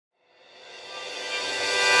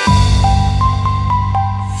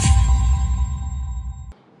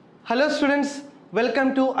Hello students, welcome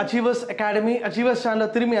to achievers academy. Achievers ఛానల్లో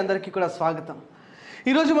తిరిగి అందరికీ కూడా స్వాగతం.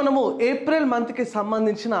 ఈరోజు మనము ఏప్రిల్ మంత్కి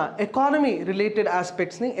సంబంధించిన economy related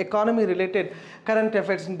ఆస్పెక్ట్స్ని, economy related current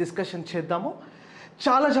అఫైర్స్ని discussion చేద్దాము.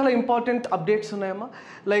 చాలా ఇంపార్టెంట్ అప్డేట్స్ ఉన్నాయమ్మా.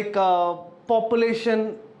 లైక్ పాపులేషన్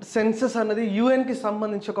సెన్సస్ అన్నది యుఎన్కి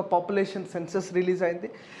సంబంధించి ఒక పాపులేషన్ సెన్సస్ రిలీజ్ అయింది.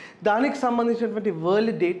 దానికి సంబంధించినటువంటి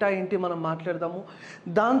వరల్డ్ డేటా ఏంటి మనం మాట్లాడదాము.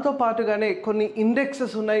 దాంతో పాటుగానే కొన్ని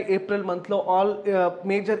ఇండెక్సెస్ ఉన్నాయి ఏప్రిల్ మంత్లో. ఆల్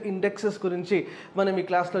మేజర్ ఇండెక్సెస్ గురించి మనం ఈ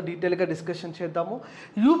క్లాస్లో డీటెయిల్గా డిస్కషన్ చేద్దాము.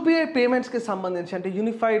 యూపీఐ పేమెంట్స్కి సంబంధించి, అంటే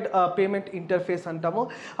యూనిఫైడ్ పేమెంట్ ఇంటర్ఫేస్ అంటాము,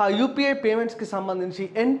 ఆ యూపీఐ పేమెంట్స్కి సంబంధించి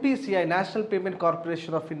NPCI, national payment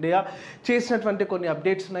corporation of India చేసినటువంటి కొన్ని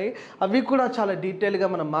అప్డేట్స్ ఉన్నాయి. అవి కూడా చాలా డీటెయిల్గా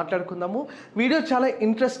మనం మాట్లాడుకుందాము. వీడియో చాలా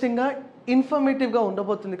ఇంట్రెస్టింగ్గా, ఇన్ఫర్మేటివ్గా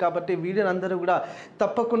ఉండబోతుంది కాబట్టి వీడియోని అందరూ కూడా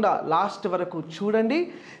తప్పకుండా లాస్ట్ వరకు చూడండి.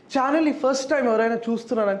 ఛానల్ని ఫస్ట్ టైం ఎవరైనా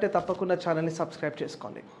చూస్తున్నారంటే తప్పకుండా ఛానల్ని సబ్స్క్రైబ్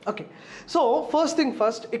చేసుకోండి. Okay, so first thing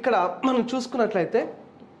first, ఇక్కడ మనం చూసుకున్నట్లయితే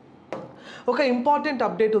ఒక ఇంపార్టెంట్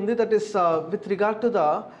అప్డేట్ ఉంది. That is with regard to the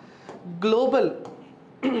global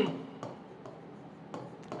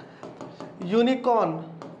unicorn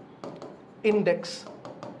index.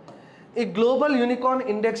 ఈ గ్లోబల్ యూనికార్న్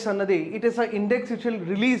ఇండెక్స్ అన్నది it is a index which will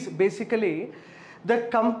release basically the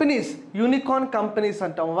companies, unicorn companies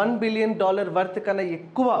అంటాం. $1 billion worth కన్నా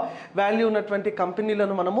ఎక్కువ వాల్యూ ఉన్నటువంటి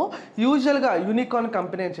కంపెనీలను మనము యూజువల్గా యూనికార్న్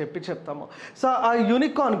కంపెనీ అని చెప్తాము. సో ఆ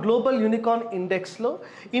యూనికార్న్, గ్లోబల్ యూనికార్న్ ఇండెక్స్లో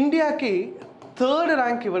ఇండియాకి థర్డ్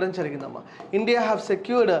ర్యాంక్ ఇవ్వడం జరిగిందమ్మా. India have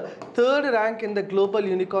secured third rank in the global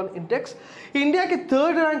unicorn index. ఇండియాకి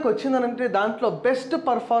థర్డ్ ర్యాంక్ వచ్చిందనంటే దాంట్లో బెస్ట్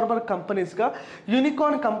పర్ఫార్మర్ కంపెనీస్గా,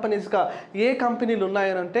 యూనికార్న్ కంపెనీస్గా ఏ కంపెనీలు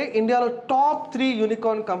ఉన్నాయనంటే ఇండియాలో టాప్ 3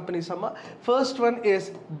 యూనికార్న్ కంపెనీస్ అమ్మా. First one is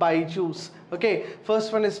Byju's. Okay,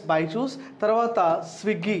 first one is Byju's, తర్వాత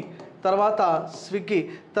స్విగ్గీ,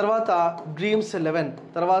 తర్వాత డ్రీమ్స్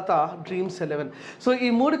 11. సో ఈ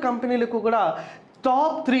 3 కంపెనీలకు కూడా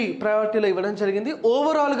టాప్ 3 ప్రయారిటీలో ఇవ్వడం జరిగింది.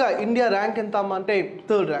 ఓవరాల్గా ఇండియా ర్యాంక్ ఎంత అమ్మా అంటే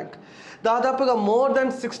థర్డ్ ర్యాంక్. దాదాపుగా మోర్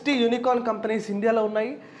దెన్ 60 యూనికార్న్ కంపెనీస్ ఇండియాలో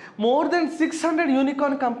ఉన్నాయి. More than 600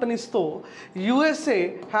 unicorn కంపెనీస్తో USA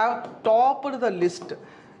have topped the list.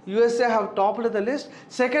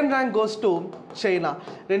 Second rank goes to China.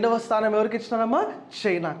 రెండవ స్థానం ఎవరికి ఇచ్చినారమ్మా?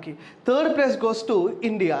 చైనాకి. Third place goes to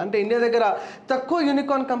India. అంటే ఇండియా దగ్గర తక్కువ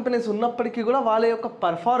యూనికార్న్ కంపెనీస్ ఉన్నప్పటికీ కూడా వాళ్ళ యొక్క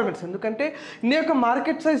పర్ఫార్మెన్స్, ఎందుకంటే ఇండియా యొక్క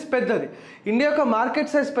మార్కెట్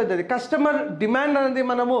సైజ్ పెద్దది, కస్టమర్ డిమాండ్ అనేది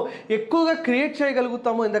మనము ఎక్కువగా క్రియేట్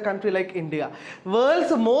చేయగలుగుతాము in the country like India.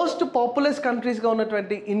 World's most populous కంట్రీస్గా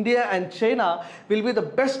ఉన్నటువంటి India and China will be the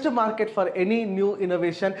best market for any new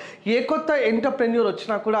innovation. ఏ కొత్త ఎంటర్ప్రెన్యూర్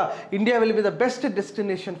వచ్చినా కూడా India will be the best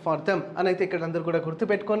destination for them అని అయితే ఇక్కడ అందరూ కూడా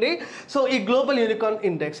గుర్తుపెట్టుకోండి. సో ఈ గ్లోబల్ యూనికార్న్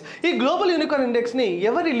ఇండెక్స్ని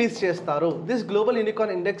ఎవరు రిలీజ్ చేస్తారు? This global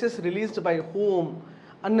unicorn index is released by whom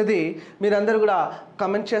అన్నది మీరందరూ కూడా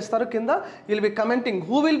కమెంట్ చేస్తారు కింద. Will be commenting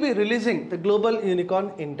who will be releasing the global unicorn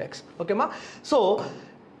index. ఓకేమా? So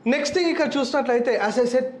next thing ఇక్కడ చూసినట్లయితే, as I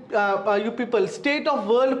said you people, state of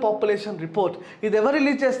world population report. ఇది ఎవరు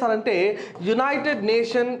release చేస్తారంటే United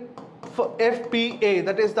nation FPA,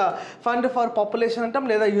 that is the Fund for Population అంటాం,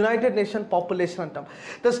 లేదా United nation population అంటాం.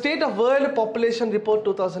 The state of world population report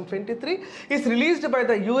 2023 is released by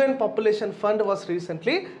the UN Population Fund was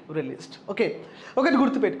recently released. Okay, ఒకటి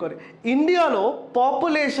గుర్తుపెట్టుకోండి, ఇండియాలో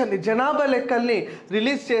population జనాభా లెక్కల్ని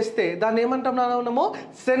release చేస్తే దాన్ని ఏమంటాం మనము?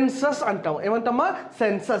 సెన్సస్ అంటాం. ఏమంటామా?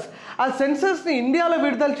 సెన్సస్. ఆ సెన్సస్ని ఇండియాలో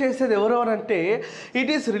విడుదల చేసేది ఎవరు అంటే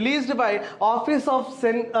it is released by office of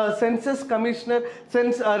census commissioner,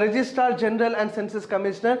 registrar general and census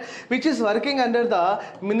commissioner, which is working under the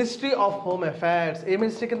ministry of home affairs. A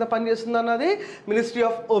ministry కింద పనిచేస్తుంది అన్నది? Ministry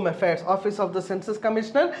of home affairs. Office of the census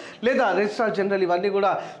commissioner లేదా registrar general, ఇవన్నీ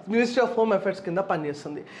కూడా ministry of home affairs కింద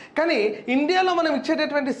పనిచేస్తుంది. కానీ ఇండియాలో మనం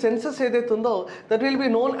ఇచ్చేటటువంటి సెన్సస్ ఏదైతే ఉందో that will be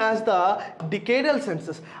known as the decadal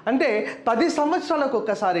census. అంటే 10 సంవత్సరాలకు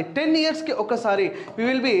ఒకసారి, 10 yearsకి ఒకసారి we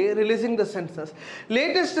will be releasing the census.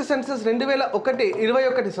 Latest census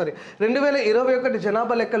 2021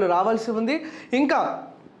 జనాభా లెక్కలు రావాల్సి ఉంది. ఇంకా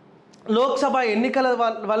లోక్సభ ఎన్నికల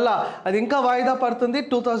వల్ల అది ఇంకా వాయిదా పడుతుంది.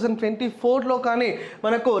 2024లో కానీ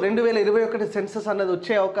మనకు 2021 సెన్సస్ అన్నది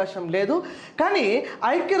వచ్చే అవకాశం లేదు. కానీ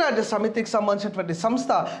ఐక్యరాజ్య సమితికి సంబంధించినటువంటి సంస్థ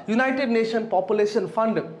యునైటెడ్ నేషన్ పాపులేషన్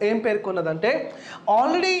ఫండ్ ఏం పేర్కొన్నదంటే,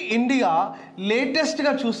 ఆల్రెడీ ఇండియా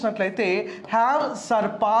లేటెస్ట్గా చూసినట్లయితే హ్యావ్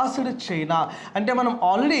సర్పాస్డ్ చైనా. అంటే మనం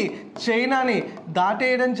ఆల్రెడీ చైనాని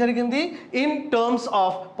దాటేయడం జరిగింది ఇన్ టర్మ్స్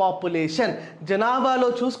ఆఫ్ పాపులేషన్. జనాభాలో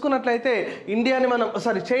చూసుకున్నట్లయితే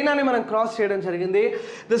చైనాని మనం క్రాస్ చేయడం జరిగింది.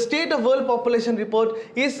 The state of world population report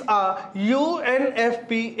is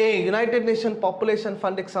UNFPA United nation population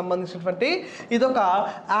ఫండ్కి సంబంధించినటువంటి ఇదొక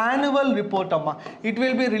యాన్యువల్ రిపోర్ట్ అమ్మ. It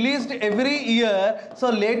will be released every year. So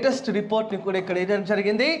latest రిపోర్ట్ని కూడా ఇక్కడ వేయడం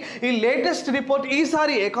జరిగింది. ఈ లేటెస్ట్ రిపోర్ట్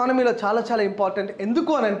ఈసారి ఎకానమీలో చాలా చాలా ఇంపార్టెంట్.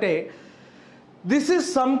 ఎందుకు అనంటే this is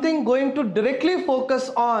something going to directly focus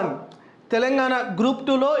on Telangana group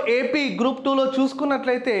 2లో, ఏపీ గ్రూప్ 2లో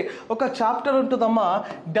చూసుకున్నట్లయితే ఒక చాప్టర్ ఉంటుందమ్మా,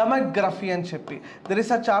 డెమోగ్రఫీ అని చెప్పి. There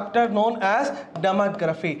is a chapter known as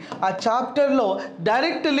demography. ఆ చాప్టర్లో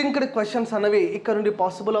డైరెక్ట్ లింక్డ్ క్వశ్చన్స్ అనేవి ఇక్కడ నుండి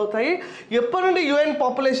పాసిబుల్ అవుతాయి. ఎప్పటి నుండి యుఎన్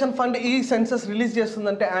పాపులేషన్ ఫండ్ ఈ సెన్సస్ రిలీజ్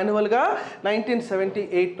చేస్తుందంటే యాన్యువల్గా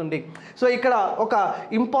 1978 నుండి. సో ఇక్కడ ఒక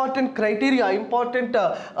ఇంపార్టెంట్ క్రైటీరియా, ఇంపార్టెంట్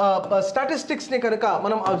స్టాటిస్టిక్స్ని కనుక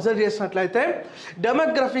మనం అబ్జర్వ్ చేసినట్లయితే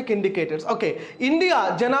డెమోగ్రఫిక్ ఇండికేటర్స్. ఓకే, ఇండియా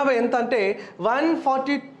జనాభా ఎంత అంటే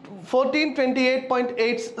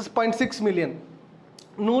 128.6 మిలియన్,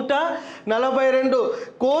 142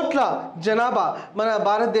 కోట్ల జనాభా మన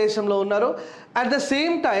భారతదేశంలో ఉన్నారు. అట్ ద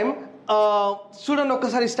సేమ్ టైం చూడండి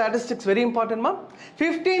ఒకసారి స్టాటిస్టిక్స్ వెరీ ఇంపార్టెంట్ మా.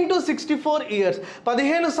 15 to 64 ఇయర్స్,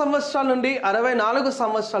 15 సంవత్సరాల నుండి 64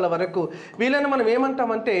 సంవత్సరాల వరకు వీళ్ళని మనం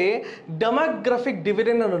ఏమంటామంటే డెమోగ్రఫిక్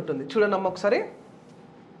డివిడెండ్ అని ఉంటుంది. చూడండి అమ్మ ఒకసారి.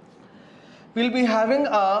 Will be having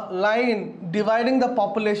a line dividing the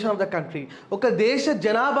population of the country. ఒక దేశ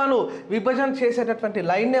జనాభాను విభజన చేసేటటువంటి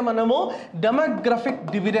లైన్నే మనము డెమోగ్రఫిక్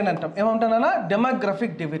డివిడెండ్ అంటాం. ఏమంటానన్నా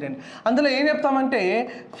డెమోగ్రఫిక్ డివిడెండ్. అందులో ఏం చెప్తామంటే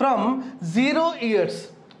from 0 years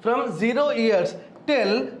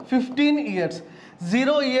till 15 years,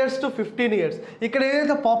 0 years to 15 years ఇక్కడ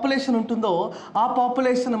ఏదైతే పాపులేషన్ ఉంటుందో ఆ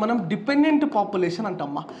పాపులేషన్ మనం డిపెండెంట్ పాపులేషన్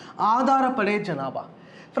అంటామా, ఆధారపడే జనాభా.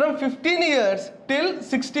 ఫ్రమ్ 15 years till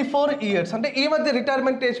 64 years అంటే ఈ మధ్య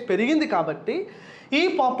రిటైర్మెంట్ ఏజ్ పెరిగింది కాబట్టి ఈ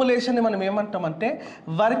పాపులేషన్ని మనం ఏమంటామంటే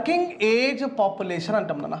వర్కింగ్ ఏజ్ పాపులేషన్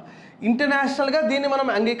అంటాం నాన్న. ఇంటర్నేషనల్గా దీన్ని మనం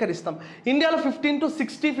అంగీకరిస్తాం. ఇండియాలో 15 to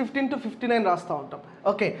 60, 15 to 59 రాస్తూ ఉంటాం.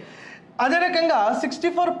 ఓకే, అదే రకంగా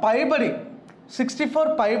 64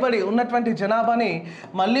 పైబడి ఉన్నటువంటి జనాభాని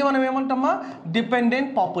మళ్ళీ మనం ఏమంటామా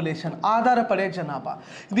డిపెండెంట్ పాపులేషన్, ఆధారపడే జనాభా.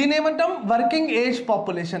 దీన్ని ఏమంటాం వర్కింగ్ ఏజ్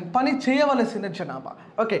పాపులేషన్, పని చేయవలసిన జనాభా.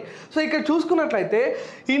 ఓకే, సో ఇక్కడ చూసుకున్నట్లయితే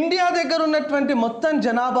ఇండియా దగ్గర ఉన్నటువంటి మొత్తం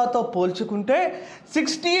జనాభాతో పోల్చుకుంటే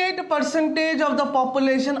 68% of the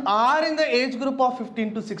population are in the age group of 15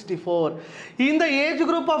 to 64. In the age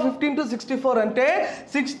group of 15 to 64 అంటే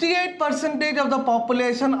 68% of the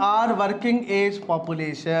population are working age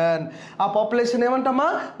population. ఆ population ఏమంటామా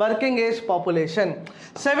working age population.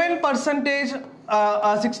 7%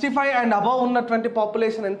 65 and above ఉన్నటువంటి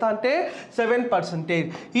population ఎంత అంటే 7%.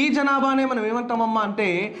 ఈ జనాభానే మనం ఏమంటామమ్మా అంటే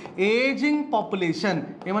ఏజింగ్ పాపులేషన్.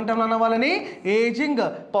 ఏమంటాం అన్న వాళ్ళని ageing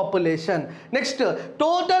population. Next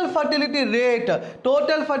total fertility rate.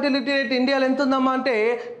 Total fertility rate ఇండియాలో ఎంత ఉందమ్మా అంటే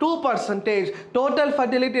 2%. టోటల్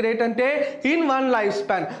ఫర్టిలిటీ రేట్ అంటే ఇన్ వన్ లైఫ్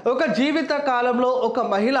స్పాన్, ఒక జీవిత కాలంలో ఒక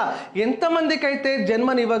మహిళ ఎంతమందికి అయితే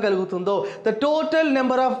జన్మనివ్వగలుగుతుందో the total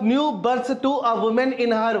number of new births to a women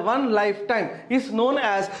in her one life time is known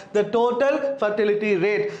as the total fertility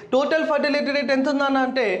rate. Total fertility rate ఎంత ఉందన్న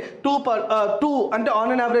అంటే 2 అంటే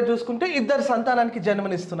ఆన్ అండ్ యావరేజ్ చూసుకుంటే ఇద్దరు సంతానానికి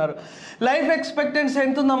జన్మనిస్తున్నారు. లైఫ్ ఎక్స్పెక్టెన్సీ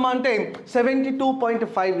ఎంత ఉందమ్మా అంటే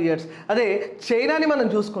 72.5 ఇయర్స్. అదే చైనాని మనం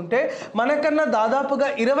చూసుకుంటే మనకన్నా దాదాపుగా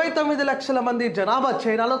 29 లక్షల మంది జనాభా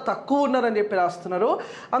చైనాలో తక్కువ ఉన్నారని చెప్పి రాస్తున్నారు.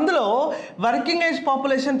 అందులో వర్కింగ్ ఏజ్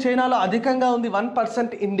పాపులేషన్ చైనాలో అధికంగా ఉంది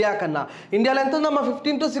 1% ఇండియా కన్నా. ఇండియాలో ఎంత ఉందమ్మా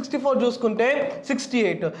 15 to 64 చూసుకుంటే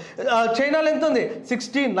 68. చైనాలో ఎంత ఉంది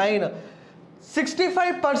 69.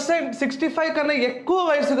 65 కన్నా ఎక్కువ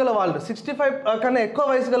వయసు గల వాళ్ళు 65 కన్నా ఎక్కువ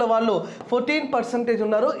వయసు గల వాళ్ళు 14%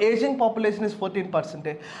 ఉన్నారు. Ageing population is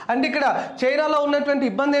 14%. అంటే ఇక్కడ చైనాలో ఉన్నటువంటి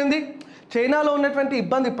ఇబ్బంది ఏంది, చైనాలో ఉన్నటువంటి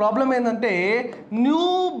ఇబ్బంది ప్రాబ్లం ఏంటంటే new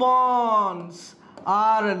borns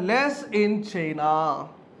are less in China.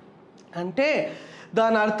 అంటే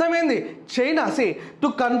దాని అర్థం ఏంది, China to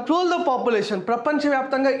control the population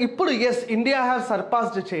ప్రపంచవ్యాప్తంగా ఇప్పుడు yes India have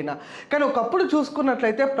surpassed China, కానీ ఒకప్పుడు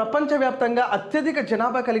చూసుకున్నట్లయితే ప్రపంచవ్యాప్తంగా అత్యధిక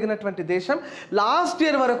జనాభా కలిగినటువంటి దేశం లాస్ట్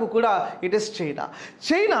ఇయర్ వరకు కూడా ఇట్ ఇస్ చైనా.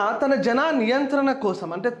 చైనా తన జనా నియంత్రణ కోసం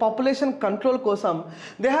అంటే పాపులేషన్ కంట్రోల్ కోసం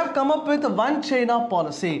they have come up with one China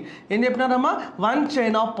policy. ఏం చెప్పినారమ్మా one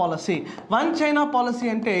China policy. One China policy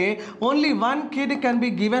అంటే only 1 kid can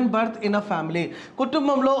be given birth in a family.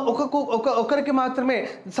 కుటుంబంలో ఒకరికి మాత్రం మాత్రమే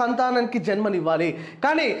సంతానానికి జన్మనివ్వాలి.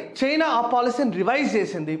 కానీ చైనా ఆ పాలసీని రివైజ్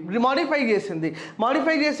చేసింది,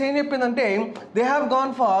 మాడిఫై చేసి ఏం చెప్పిందంటే they have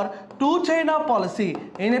gone for 2 China policy.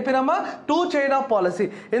 ఏం చెప్పినామా? 2 China పాలసీ.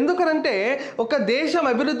 ఎందుకనంటే ఒక దేశం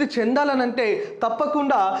అభివృద్ధి చెందాలనంటే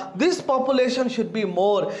తప్పకుండా this population should be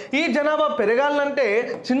more. ఈ జనాభా పెరగాలంటే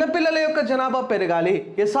చిన్నపిల్లల యొక్క జనాభా పెరగాలి.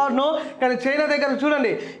 Yes are no? కానీ చైనా దగ్గర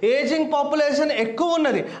చూడండి ఏజింగ్ పాపులేషన్ ఎక్కువ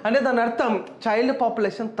ఉన్నది అంటే దాని అర్థం చైల్డ్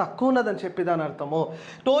పాపులేషన్ తక్కువ ఉన్నదని చెప్పి దాని అర్థము.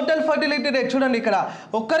 టోటల్ ఫర్టిలిటీ రేట్ చూడండి, ఇక్కడ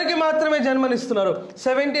ఒక్కరికి మాత్రమే జన్మనిస్తున్నారు.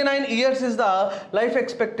 79 years is the life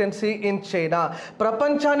expectancy in China.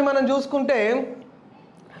 ప్రపంచాన్ని మనం చూసుకుంటే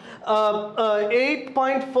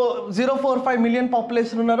 8.045 million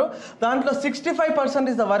పాపులేషన్ ఉన్నారు. దాంట్లో 65%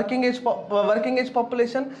 is the working age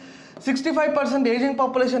population. 65% ageing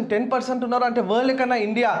population 10% ఉన్నారు. అంటే వరల్డ్ కన్నా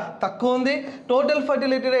ఇండియా తక్కువ ఉంది. టోటల్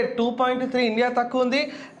ఫర్టిలిటీ రేట్ 2.3, ఇండియా తక్కువ ఉంది.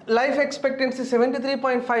 లైఫ్ ఎక్స్పెక్టెన్సీ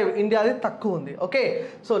 73.5, ఇండియాది తక్కువ ఉంది. Okay,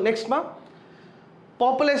 so next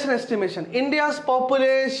population estimation. India's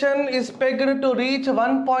population is pegged to reach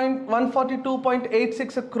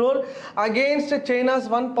 142.86 crore against China's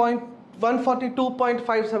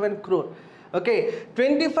 142.57 crore. Okay,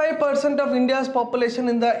 25% of India's population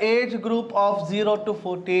in the age group of 0 to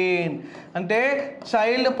 14. అంటే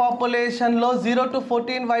child పాపులేషన్లో 0 to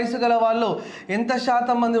 14 వయసు గల వాళ్ళు ఎంత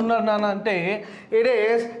శాతం మంది ఉన్నారు నాన్న అంటే ఇట్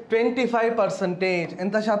ఈస్ 25%.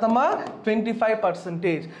 ఎంత శాతమా?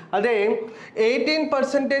 25%. అదే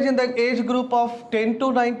 18% in the age group of 10 to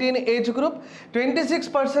 19 age group,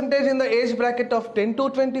 26% in the age bracket of 10 to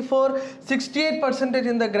 24, 68%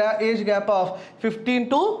 in the age gap of 15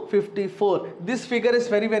 to 54. This figure is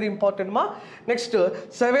very very important ma. Next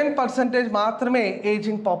 7% మాత్రమే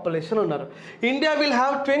ఏజింగ్ పాపులేషన్ ఉన్నారు. India will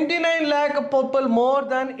have 29 lakh people more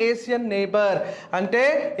than Asian neighbour. అంటే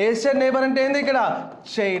Asian neighbour అంటే ఏంది ఇక్కడ?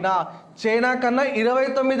 China. China కన్నా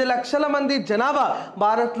 29 లక్షల మంది జనాభా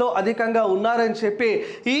భారత్లో అధికంగా ఉన్నారని చెప్పి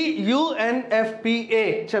ఈ UNFPA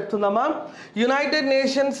చెప్తుందమ్మా. United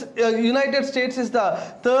states is the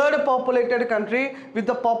 3rd populated country with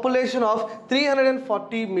the population of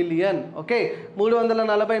 340 million. Okay,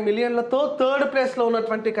 340 మిలియన్లతో 3rd ప్లేస్లో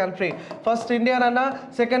ఉన్నటువంటి కంట్రీ. ఫస్ట్ ఇండియా అన్న,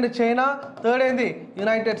 సెకండ్ చైనా, థర్డ్ ఏంది?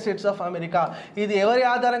 United states of America. ఇది ఎవరి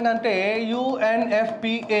ఆధారంగా అంటే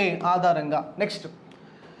UNFPA ఆధారంగా. Next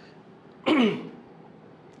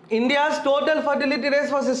India's total fertility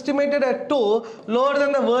rate was estimated at 2, lower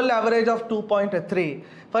than the world average of 2.3.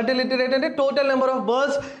 Fertility rate అంటే total number of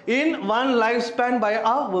births in one lifespan by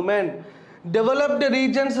a woman. Developed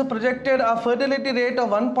regions projected a fertility rate of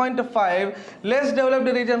 1.5, less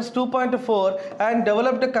developed regions 2.4, and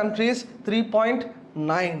developed countries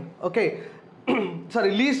 3.9. Okay. Sorry,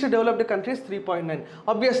 least developed countries 3.9.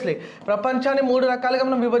 Obviously ప్రపంచాన్ని 3 రకాలుగా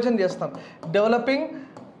మనం విభజన చేస్తాం: developing,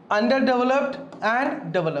 under developed and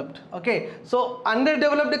developed. Okay, so under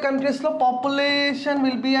developed కంట్రీస్లో population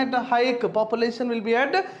will be at hike, population will be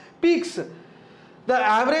at peaks. The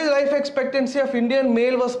average life expectancy of Indian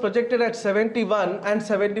male was projected at 71 and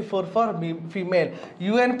 74 for female.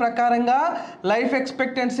 UN ప్రకారంగా life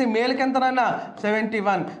expectancy మేల్కి ఎంతనన్నా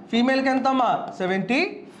 71, ఫీమేల్కి ఎంతమ్మా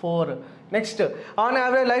 74. Next, on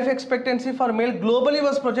average life expectancy for male globally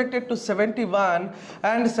was projected to 71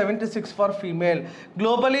 and 76 for female.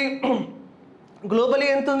 Globally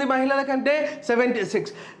ఎంత ఉంది మహిళల కంటే? 76.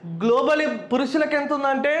 Globally పురుషులకు ఎంత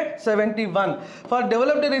ఉందంటే 71. For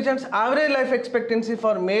developed reasons average life expectancy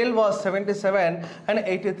for male was 77 and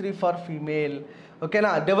 83 for female. ఓకేనా,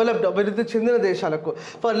 డెవలప్డ్ అభివృద్ధి చెందిన దేశాలకు.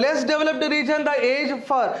 For less developed reason the age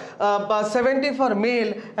for 70 for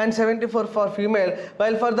male and 74 for female,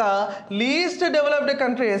 while for the least developed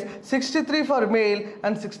countries 63 for male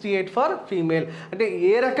and 68 for female. అంటే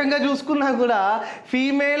ఏ రకంగా చూసుకున్నా కూడా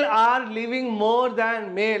female are living more than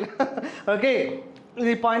male. Okay,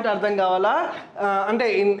 ఈ point అర్థం కావాలా? అంటే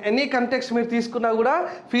in any context మీరు తీసుకున్నా కూడా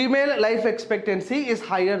female life expectancy is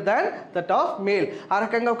higher than that of male. ఆ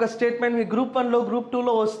రకంగా ఒక స్టేట్మెంట్ మీ గ్రూప్ 1లో గ్రూప్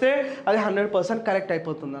 2లో వస్తే అది 100% కరెక్ట్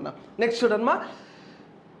అయిపోతుంది అన్న. నెక్స్ట్ చూడమ్మా,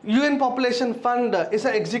 UN Population Fund is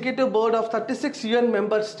an executive board of 36 UN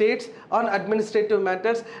member states on administrative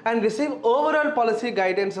matters and receive overall policy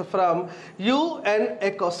guidance from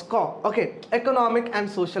UNECOSCO. Okay, Economic and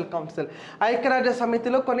Social Council. ఐక్యరాజ్య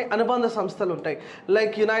సమితిలో కొన్ని అనుబంధ సంస్థలు ఉంటాయి,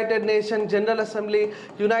 like United nation general assembly,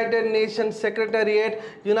 United nation secretariat,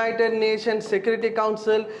 United nation security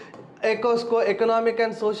council, ఎకోస్కో economic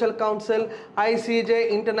and social council, ICJ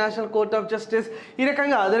international court of justice. ఈ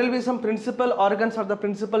రకంగా there will be some principal organs are the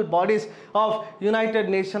principal bodies of United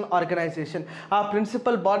nation organisation. ఆ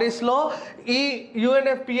principal బాడీస్లో ఈ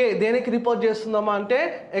UNFPA దేనికి report చేస్తుందమ్మా అంటే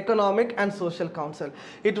economic and social council.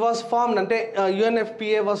 It was formed అంటే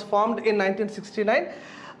UNFPA was formed in 1969.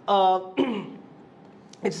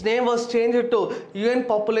 its name was changed to UN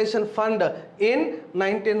Population Fund in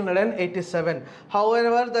 1987.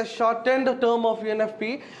 However, the shortened term of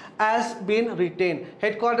UNFP has been retained.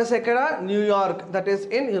 Headquarters ekkada? New York, that is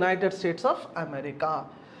in United States of America.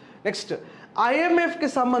 Next, IMFకి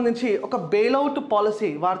సంబంధించి ఒక bailout policy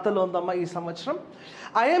వార్తలో ఉందమ్మా ఈ సంవత్సరం.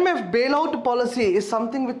 IMF bailout policy is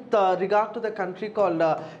something with regard to the country called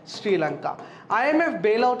Sri Lanka. IMF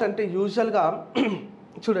bailout అంటే యూజువల్గా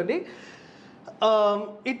చూడండి,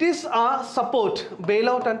 it is a support.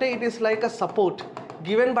 Bailout అంటే it is like a support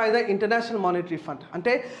given by the International Monetary Fund.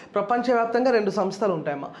 అంటే ప్రపంచవ్యాప్తంగా రెండు సంస్థలు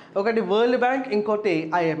ఉంటాయమ్మా, ఒకటి world bank, ఇంకోటి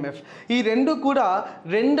IMF. ఈ రెండు కూడా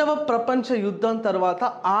రెండవ ప్రపంచ యుద్ధం తర్వాత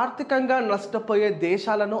ఆర్థికంగా నష్టపోయే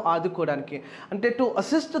దేశాలను ఆదుకోవడానికి, అంటే to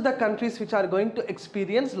assist the countries which are going to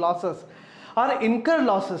experience losses or incur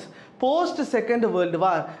losses post Second World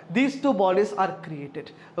War. These two bodies are created.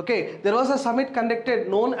 Okay, there was a summit conducted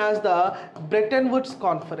known as the Bretton Woods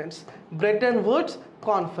Conference. Bretton Woods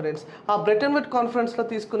Conference. ఆ Bretton Woods Conference లో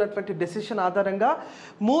తీసుకున్నటువంటి decision ఆధారంగా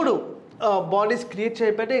మూడు bodies create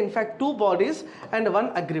చేయబడ్డాయి. In fact 2 bodies and 1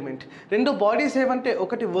 agreement. రెండు bodies ఏమంటే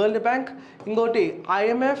ఒకటి world bank, ఇంకోటి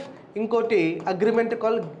IMF, ఇంకోటి agreement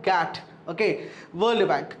call GATT. Okay, World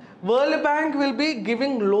Bank will be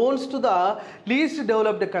giving loans to the least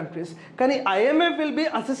developed countries. Kani IMF will be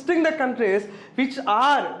assisting the countries which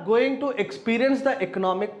are going to experience the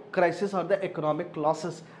economic crisis or the economic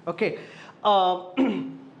losses. Okay.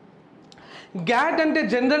 GATT అంటే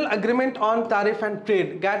general agreement on tariff and trade.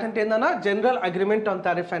 GATT అంటే ఏందన్నా? General agreement on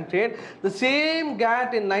tariff and trade. The same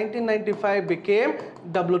GATT in 1995 became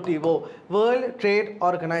WTO, World Trade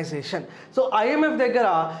Organization. So IMF దగ్గర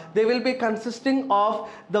they will be consisting of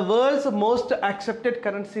the world's most accepted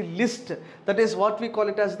currency list. That is what we call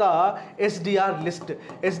it as the SDR list.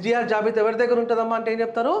 SDR జాబితా ఎవరి దగ్గర ఉంటుందమ్మా అంటే ఏం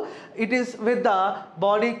చెప్తారు? It is with the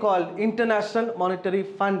body called International Monetary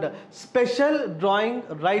Fund. Special drawing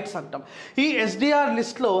rights అంటాం. ఈ SDR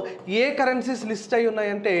లిస్ట్లో ఏ కరెన్సీస్ లిస్ట్ అయి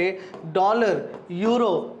ఉన్నాయంటే dollar,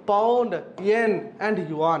 euro, pound, N and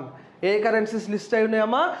yuan. A currencies list అయి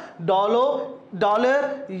ఉన్నాయమ్మా? Dollar,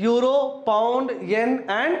 euro, pound, N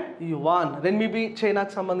and yuan. రెన్మిబి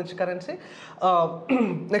చైనాకు సంబంధించిన currency.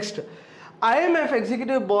 Next, IMF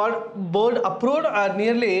Executive Board approved a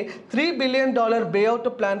nearly $3 billion payout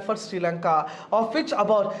plan for Sri Lanka, of which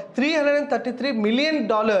about $333 million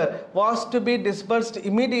was to be disbursed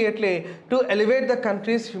immediately to elevate the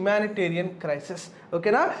country's humanitarian crisis.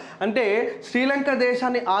 ఓకేనా? అంటే శ్రీలంక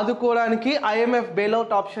దేశాన్ని ఆదుకోవడానికి IMF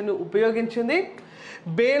bailout ఆప్షన్ని ఉపయోగించింది.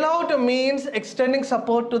 Bailout means extending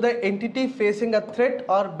support to the entity facing a threat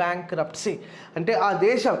or bankruptcy. అంటే ఆ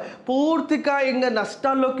దేశం పూర్తిగా ఇంకా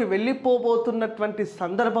నష్టాల్లోకి వెళ్ళిపోబోతున్నటువంటి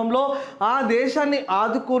సందర్భంలో ఆ దేశాన్ని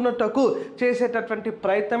ఆదుకున్నటకు చేసేటటువంటి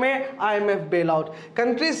ప్రయత్నమే IMF bailout.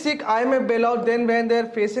 Countries seek IMF bailout then when they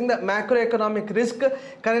are facing the macroeconomic risk,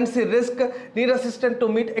 currency risk, need assistance to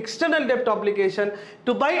meet external debt obligation,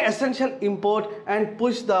 to buy essential import and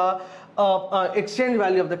push the exchange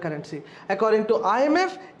value of the currency. According to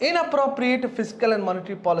IMF, inappropriate fiscal and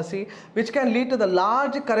monetary policy which can lead to the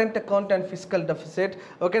large current account and fiscal deficit.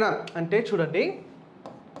 Okay na? Ante chudandi,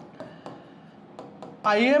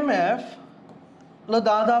 IMF లో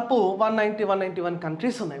దాదాపు 191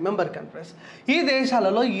 countries ఉన్నాయి, member countries. ఈ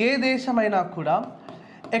దేశాలలో ఏ దేశమైనా కూడా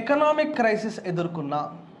economic crisis ఎదుర్కొన్నా,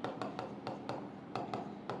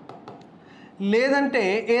 లేదంటే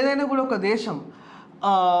ఏదైనా కూడా ఒక దేశం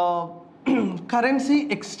కరెన్సీ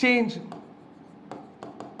ఎక్స్చేంజ్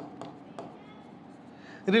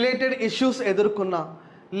రిలేటెడ్ ఇష్యూస్ ఎదుర్కొన్నా,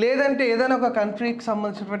 లేదంటే ఏదైనా ఒక కంట్రీకి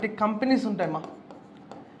సంబంధించినటువంటి కంపెనీస్ ఉంటాయమ్మా,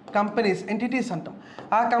 కంపెనీస్, ఎంటిటీస్ అంటాం,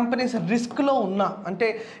 ఆ కంపెనీస్ రిస్క్లో ఉన్నా, అంటే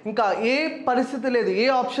ఇంకా ఏ పరిస్థితి లేదు, ఏ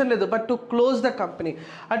ఆప్షన్ లేదు but to close the company,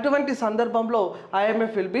 అటువంటి సందర్భంలో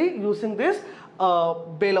IMF will be using this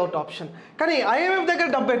bailout option. కానీ IMF దగ్గర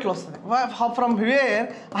డబ్బు ఎట్లా వస్తుంది? From where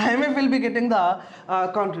IMF will be getting the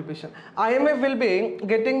contribution. IMF will be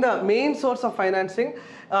getting the main source of financing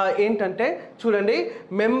ఏంటంటే చూడండి,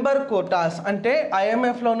 మెంబర్ కోటాస్. అంటే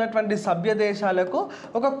IMFలో ఉన్నటువంటి సభ్య దేశాలకు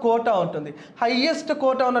ఒక కోటా ఉంటుంది. హైయెస్ట్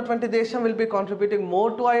కోటా ఉన్నటువంటి దేశం will be contributing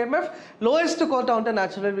more to IMF. Lowest quota ఉంటే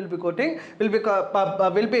natural will be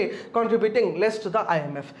contributing less to the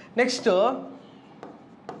IMF. Next,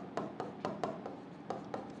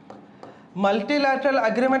 multilateral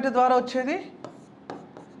agreement ద్వారా వచ్చేది,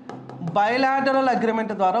 బైలాటరల్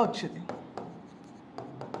అగ్రిమెంట్ ద్వారా వచ్చేది.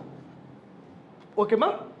 ఓకేమా?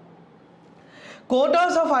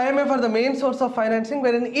 Quotas of IMF are the main source of financing,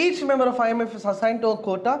 wherein each member of IMF is assigned to a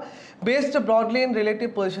quota based broadly in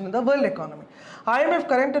relative position in the world economy. IMF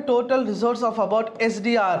current total resource of about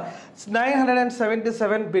SDR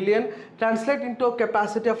 977 billion translate into a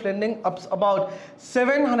capacity of lending up about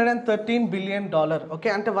 $713 billion.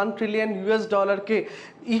 Okay, అంటే $1 trillion కి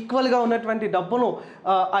ఈక్వల్గా ఉన్నటువంటి డబ్బును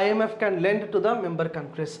IMF can lend to the member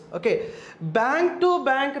countries. Okay, bank to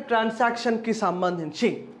bank ట్రాన్సాక్షన్కి సంబంధించి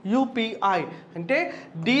UPI అంటే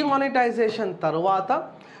demonetisation తర్వాత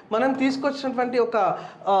మనం తీసుకొచ్చినటువంటి ఒక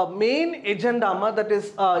మెయిన్ ఎజెండా అమ్మ, that is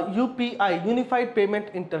UPI unified payment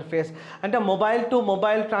interface. అంటే mobile to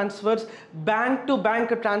mobile transfers, bank to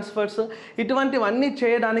bank transfers, ఇటువంటివన్నీ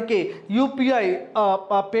చేయడానికి UPI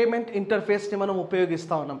పేమెంట్ ఇంటర్ఫేస్ని మనం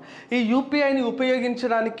ఉపయోగిస్తూ ఉన్నాం. ఈ UPIని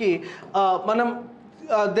ఉపయోగించడానికి మనం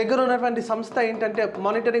దగ్గర ఉన్నటువంటి సంస్థ ఏంటంటే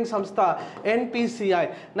మానిటరింగ్ సంస్థ NPCI,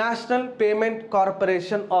 national payment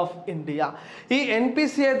corporation of India. ఈ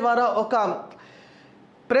NPCI ద్వారా ఒక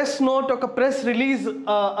ప్రెస్ నోట్, ఒక ప్రెస్ రిలీజ్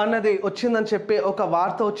అన్నది వచ్చిందని చెప్పి ఒక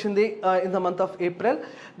వార్త వచ్చింది in the month of April.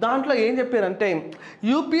 దాంట్లో ఏం చెప్పారంటే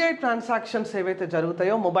UPI ట్రాన్సాక్షన్స్ ఏవైతే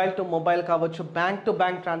జరుగుతాయో, మొబైల్ టు మొబైల్ కావచ్చు, బ్యాంక్ టు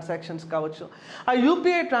బ్యాంక్ ట్రాన్సాక్షన్స్ కావచ్చు, ఆ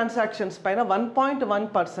UPI ట్రాన్సాక్షన్స్ పైన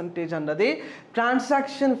 1.1% అన్నది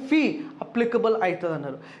ట్రాన్సాక్షన్ ఫీ అప్లికబుల్ అవుతుంది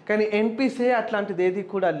అన్నారు. కానీ NPCI అట్లాంటిది ఏది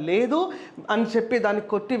కూడా లేదు అని చెప్పి దాన్ని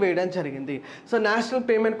కొట్టివేయడం జరిగింది. So national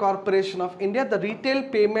payment corporation of India, the retail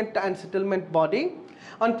payment and settlement body,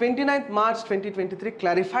 on 29th March 2023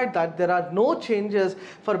 clarified that there are no changes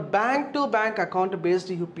for bank to bank account based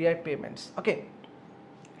UPI payments. Okay,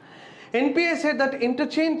 NPA said that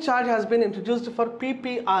interchange charge has been introduced for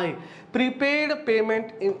PPI, prepaid payment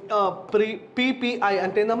in PPI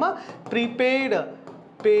ante endama prepaid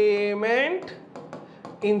payment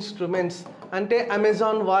instruments అంటే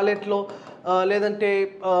Amazon వాలెట్లో లేదంటే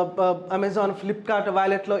Amazon Flipkart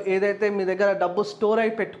వ్యాలెట్లో ఏదైతే మీ దగ్గర డబ్బు store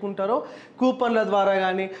అయి పెట్టుకుంటారో, కూపన్ల ద్వారా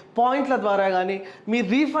కానీ పాయింట్ల ద్వారా కానీ మీ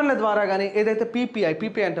రీఫండ్ల ద్వారా కానీ ఏదైతే PPI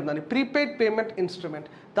అంటాం దాన్ని ప్రీపెయిడ్ పేమెంట్ ఇన్స్ట్రుమెంట్,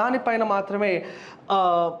 దానిపైన మాత్రమే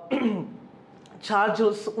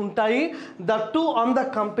ఛార్జెస్ ఉంటాయి. That to on the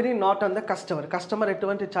company, not on the customer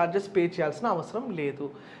ఎటువంటి ఛార్జెస్ పే చేయాల్సిన అవసరం లేదు.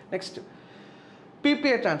 Next,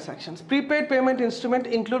 PPI transactions. Prepaid payment instrument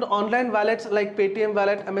include online wallets like Paytm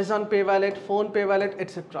wallet, Amazon Pay wallet, Phone Pay wallet,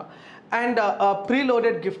 etc. And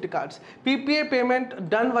preloaded gift cards. PPI payment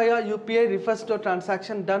done via UPI refers to a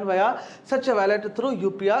transaction done via such a wallet through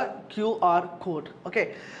UPI QR code. Okay.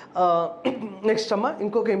 Next amma,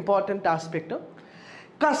 inkoka important aspect.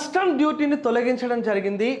 Custom డ్యూటీని తొలగించడం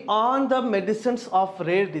జరిగింది on the medicines of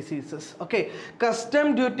rare diseases. Okay, custom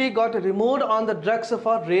duty got removed on the drugs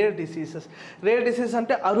for rare diseases. Rare disease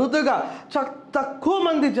అంటే అరుదుగా తక్కువ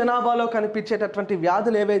మంది జనాభాలో కనిపించేటటువంటి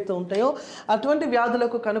వ్యాధులు ఏవైతే ఉంటాయో అటువంటి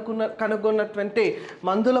వ్యాధులకు కనుగొన్నటువంటి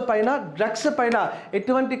మందుల పైన, డ్రగ్స్ పైన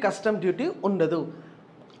ఎటువంటి కస్టమ్ డ్యూటీ ఉండదు.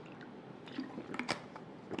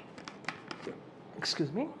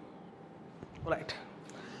 Excuse me, right.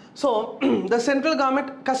 So the central government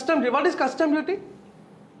what is custom duty?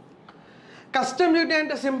 Custom duty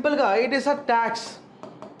ante simple ga it is a tax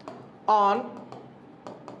on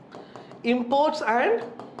imports and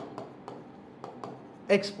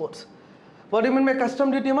exports. What do you mean by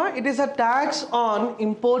custom duty ma? It is a tax on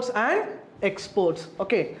imports and exports.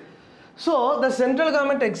 Okay, so the central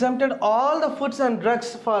government exempted all the foods and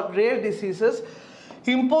drugs for rare diseases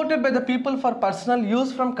imported by the people for personal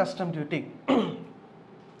use from custom duty.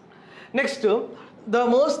 Next, the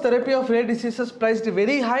most therapy of rare diseases priced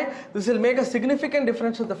very high. This will make a significant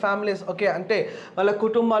difference to the families. Okay, అంటే వాళ్ళ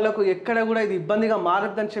కుటుంబాలకు ఎక్కడ కూడా ఇది ఇబ్బందిగా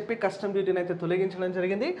మారద్దని చెప్పి custom డ్యూటీని అయితే తొలగించడం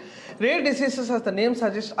జరిగింది. Rare diseases as the name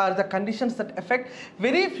suggests are the conditions that affect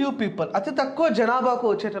very few people. అతి తక్కువ జనాభాకు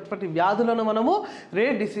వచ్చేటటువంటి వ్యాధులను మనము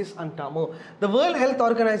రేర్ డిసీజ్ అంటాము. The World Health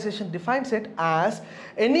Organization defines it as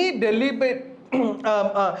any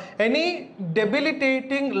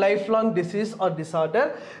debilitating lifelong disease or disorder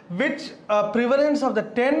which prevalence of the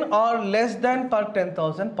 10 or less than per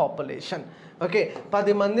 10,000 population. Okay,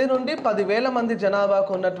 10 మంది నుండి 10,000 మంది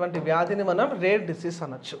జనాభాకు ఉన్నటువంటి వ్యాధిని మనం రేర్ డిసీజ్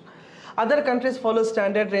అనొచ్చు. Other countries follow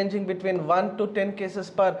standard ranging between 1 to 10 cases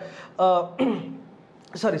per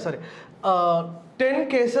 10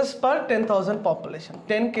 cases per 10,000 population.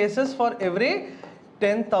 10 cases for every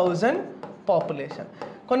 10,000 population.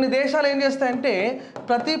 కొన్ని దేశాలు ఏం చేస్తాయంటే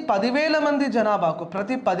ప్రతి 10,000 మంది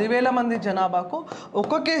జనాభాకు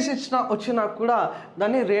ఒక కేసు వచ్చినా కూడా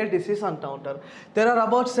దాన్ని రేర్ డిసీజ్ అంటూ ఉంటారు. There are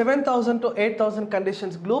about 7,000 to 8,000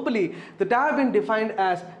 conditions globally that have been defined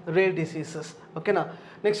as rare diseases. ఓకేనా,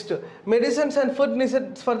 next, medicines and food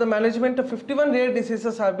needs for the management 51 rare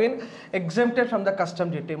diseases have been exempted from the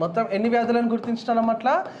custom duty. మొత్తం ఎన్ని వ్యాధులను గుర్తించడం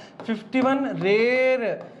అట్లా 51 rare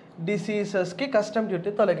డిసీజెస్కి custom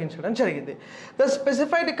duty తొలగించడం జరిగింది. The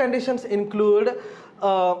specified conditions include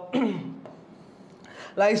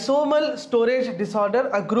lysosomal storage disorder,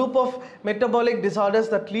 a group of metabolic disorders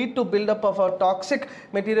that lead to buildup of a toxic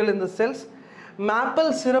material in the cells. Maple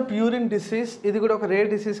syrup urine disease, ఇది కూడా ఒక రేర్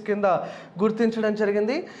డిసీజ్ కింద గుర్తించడం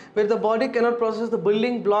జరిగింది. where the body cannot process the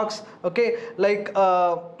building blocks, okay, like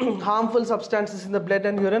harmful substances in the blood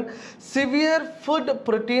and urine. Severe food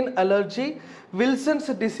protein allergy, Wilson's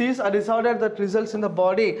disease, a disorder that results in the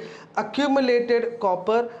body accumulated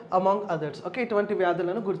copper among others. Okay, ఇటువంటి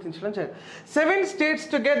వ్యాధులను గుర్తించడం జరిగింది. 7 states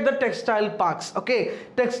to get the textile parks. Okay,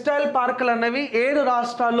 textile పార్కులు అనేవి 7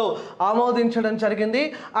 రాష్ట్రాల్లో ఆమోదించడం జరిగింది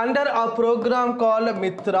under ఆ ప్రోగ్రామ్ కాల్డ్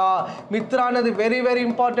మిత్రా. మిత్రా అనేది వెరీ వెరీ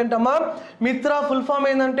ఇంపార్టెంట్ అమ్మా. మిత్రా ఫుల్ ఫామ్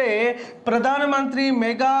ఏంటంటే ప్రధానమంత్రి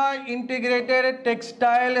mega integrated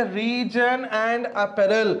textile reason and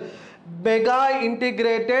apparel. Mega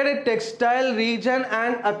integrated textile reason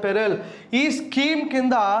and apparel. ఈ స్కీమ్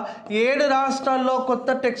కింద 7 రాష్ట్రాల్లో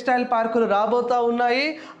కొత్త టెక్స్టైల్ పార్కులు రాబోతూ ఉన్నాయి.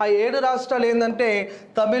 ఆ 7 రాష్ట్రాలు ఏంటంటే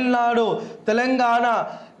తమిళనాడు, తెలంగాణ,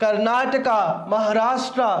 కర్ణాటక,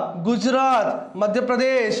 మహారాష్ట్ర, గుజరాత్,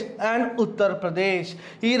 మధ్యప్రదేశ్ అండ్ ఉత్తరప్రదేశ్.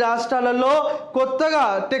 ఈ రాష్ట్రాలలో కొత్తగా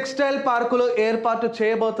టెక్స్టైల్ పార్కులు ఏర్పాటు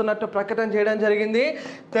చేయబోతున్నట్టు ప్రకటన చేయడం జరిగింది.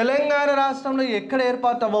 తెలంగాణ రాష్ట్రంలో ఎక్కడ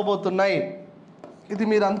ఏర్పాటు అవ్వబోతున్నాయి ఇది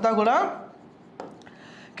మీరంతా కూడా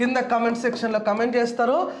కింద కమెంట్ సెక్షన్లో కమెంట్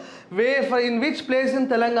చేస్తారు. In which place in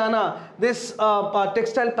Telangana this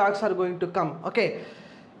textile parks are going to come. Okay,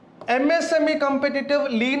 MSME competitive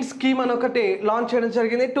lean scheme అని ఒకటి లాంచ్ చేయడం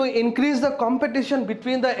జరిగింది to increase the competition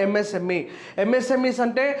between the MSME. MSMEs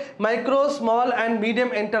అంటే micro small and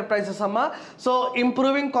medium enterprises అమ్మ. So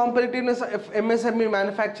improving competitiveness of MSME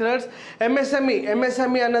manufacturers.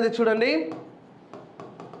 MSME అన్నది చూడండి,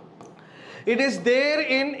 it is there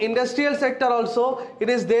in industrial sector also, it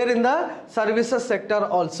is there in the services sector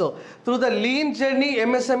also. Through the lean journey,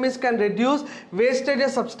 MSMEs can reduce wastage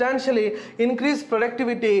substantially, increase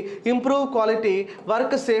productivity, improve quality,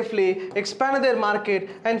 work safely, expand their market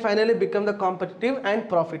and finally become the competitive and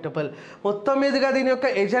profitable. మొత్తం మీదుగా దీని యొక్క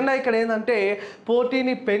agenda ఇక్కడ ఏంటంటే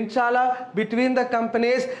పోటీని పెంచాలా between the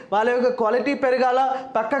companies, వాళ్ళ యొక్క quality పెరగాల,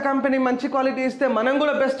 పక్క కంపెనీ మంచి క్వాలిటీ ఇస్తే మనం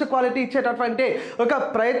కూడా బెస్ట్ క్వాలిటీ ఇచ్చేటటువంటి ఒక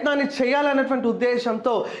ప్రయత్నాన్ని చేయాలి అనేటువంటి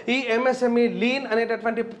ఉద్దేశంతో ఈ ఎంఎస్ఎంఈ లీన్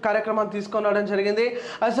అనేటటువంటి కార్యక్రమాన్ని తీసుకొని రావడం జరిగింది.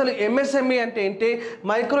 అసలు ఎంఎస్ఎంఈ అంటే ఏంటి,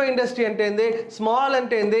 మైక్రో ఇండస్ట్రీ అంటే ఏంది, స్మాల్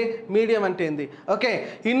అంటే ఏంది, మీడియం అంటే ఏంది. ఓకే,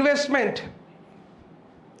 ఇన్వెస్ట్మెంట్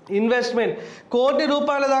 ₹1 కోటి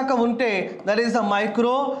దాకా ఉంటే that is the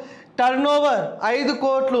micro. Turn over 5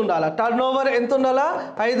 కోట్లు ఉండాలి. టర్న్ ఓవర్ ఎంత ఉండాలా,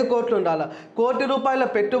 5 కోట్లు ఉండాలి. ₹1 కోటి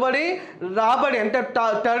పెట్టుబడి రాబడి అంటే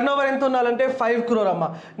టర్న్ ఓవర్ ఎంత ఉండాలంటే 5 crore అమ్మ.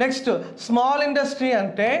 నెక్స్ట్ స్మాల్ ఇండస్ట్రీ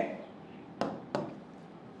అంటే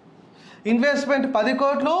ఇన్వెస్ట్మెంట్ 10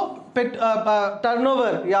 కోట్లు, టర్న్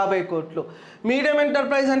ఓవర్ 50 కోట్లు. మీడియం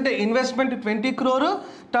ఎంటర్ప్రైజ్ అంటే investment 20 crore,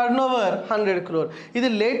 turn over 100 crore. ఇది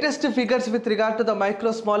latest figures with regard to the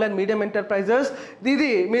micro small and medium enterprises.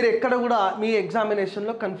 ఇది మీరు ఎక్కడ కూడా మీ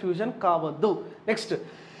ఎగ్జామినేషన్లో కన్ఫ్యూజన్ కావద్దు. Next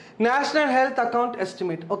national health account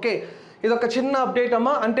estimate. Okay, ఇది ఒక చిన్న అప్డేట్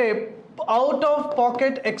అమ్మా. అంటే అవుట్ ఆఫ్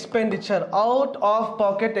పాకెట్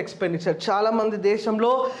ఎక్స్పెండిచర్ చాలామంది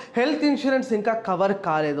దేశంలో హెల్త్ ఇన్సూరెన్స్ ఇంకా కవర్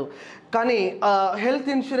కాలేదు. కానీ హెల్త్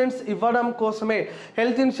ఇన్సూరెన్స్ ఇవ్వడం కోసమే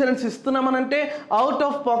health insurance ఇస్తున్నామనంటే out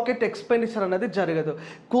of pocket expenditure అనేది జరగదు.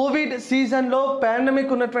 కోవిడ్ సీజన్లో,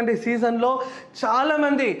 పాండమిక్ ఉన్నటువంటి సీజన్లో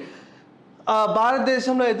చాలామంది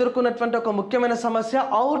భారతదేశంలో ఎదుర్కొన్నటువంటి ఒక ముఖ్యమైన సమస్య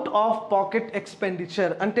అవుట్ ఆఫ్ పాకెట్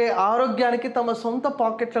ఎక్స్పెండిచర్. అంటే ఆరోగ్యానికి తమ సొంత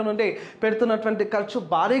పాకెట్ల నుండి పెడుతున్నటువంటి ఖర్చు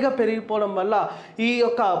భారీగా పెరిగిపోవడం వల్ల ఈ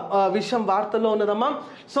యొక్క విషయం వార్తల్లో ఉన్నదమ్మా.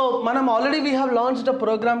 సో మనం already we have launched a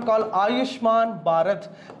programme call Ayushman Bharat.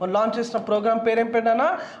 మనం లాంచ్ చేసిన ప్రోగ్రామ్ పేరేం పెట్టానా,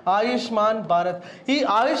 ఆయుష్మాన్ భారత్. ఈ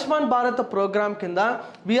ఆయుష్మాన్ భారత్ ప్రోగ్రామ్ కింద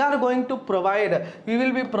we are going to provide, we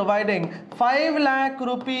will be providing 5 lakh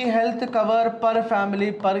rupee health cover per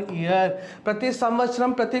family per year. ప్రతి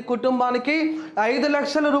సంవత్సరం ప్రతి కుటుంబానికి 5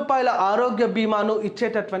 లక్షల రూపాయల ఆరోగ్య బీమాను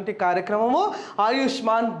ఇచ్చేటటువంటి కార్యక్రమము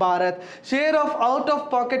Ayushman Bharat. Share of out of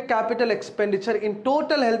pocket capital expenditure in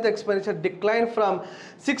total health expenditure decline from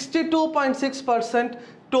 62.6%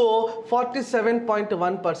 to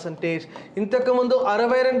 47.1%. ఇంతకుముందు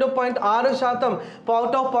 62.6%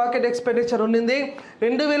 అవుట్ ఆఫ్ పాకెట్ ఎక్స్పెండిచర్ ఉండింది.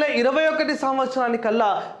 2021 సంవత్సరానికల్లా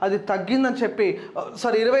అది తగ్గిందని చెప్పి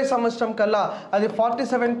 20 సంవత్సరం కల్లా అది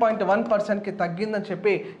 47.1%కి తగ్గిందని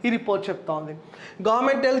చెప్పి ఈ రిపోర్ట్ చెప్తా ఉంది.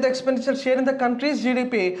 Government health expenditure share in the countries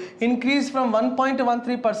GDP increase from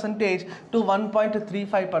 1.13% to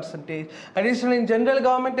 1.35%. Additionally, in general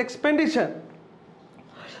government expenditure,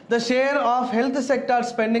 The share of health sector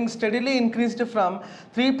spending steadily increased from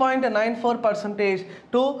 3.94%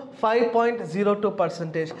 to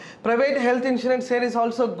 5.02%. Private health insurance share is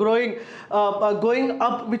also going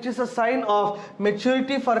up, which is a sign of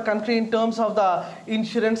maturity for a country in terms of the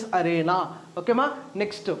insurance arena. Okay ma,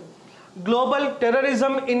 next global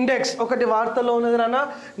terrorism index ఒకటి వార్తల్లో ఉన్నది నాన్న.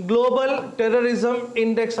 Global terrorism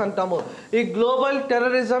index అంటాము. ఈ global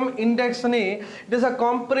terrorism ఇండెక్స్ని it is a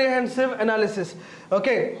comprehensive analysis.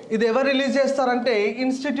 Okay, ఇది ఎవరు release చేస్తారంటే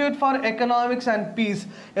institute for economics and piece.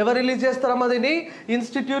 ఎవరు రిలీజ్ చేస్తారమ్మా దీన్ని?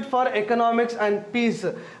 Institute for economics and piece.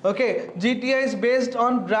 Okay, GTI is based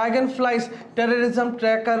on Dragonfly's terrorism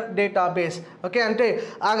tracker database. Okay, అంటే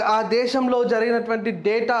ఆ దేశంలో జరిగినటువంటి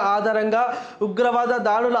డేటా ఆధారంగా, ఉగ్రవాద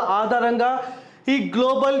దాడుల ఆధారంగా ఈ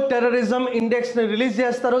గ్లోబల్ టెర్రరిజం ఇండెక్స్ని రిలీజ్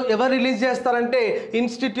చేస్తారు. ఎవరు రిలీజ్ చేస్తారంటే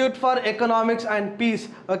institute for economics and piece.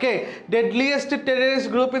 Okay, deadliest terrorist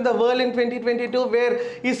group in the world in 2022 wear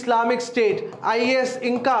Islamic state, IS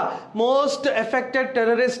ఇంకా మోస్ట్ ఎఫెక్టెడ్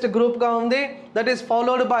టెర్రరిస్ట్ గ్రూప్గా ఉంది. That is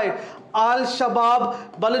followed by all Shabab,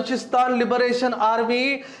 Balochistan liberation army,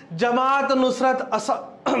 Jamaat Nusrat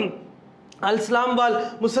Al-Islam wal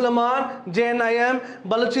Musliman, JNIM,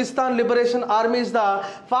 Balochistan Liberation Army is the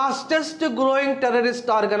fastest growing terrorist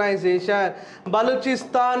organization.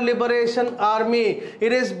 Balochistan Liberation Army,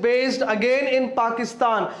 it is based again in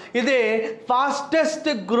Pakistan. Ide fastest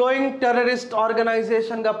growing terrorist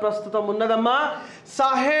organization ga prastutam unnadamma.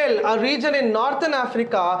 Sahel, a region in northern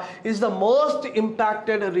Africa, is the most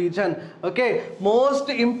impacted region. Okay, most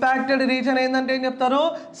impacted region ఏందంటే ఏం చెప్తారు?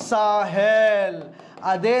 Sahel.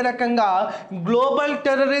 అదే రకంగా global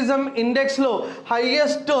terrorism ఇండెక్స్లో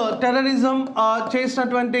highest terrorism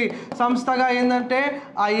చేసినటువంటి సంస్థగా ఏంటంటే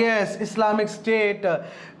IS, Islamic state.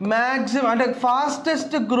 Maximum అంటే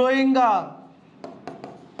fastest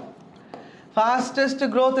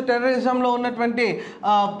growth టెర్రరిజంలో ఉన్నటువంటి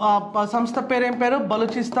సంస్థ పేరు ఏం పేరు?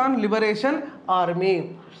 Balochistan liberation army.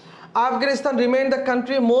 Afghanistan remained the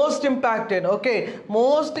country most impacted. Okay,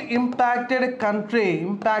 most impacted country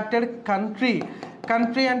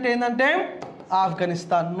అంటే ఏంటంటే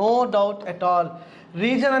Afghanistan, no doubt at all.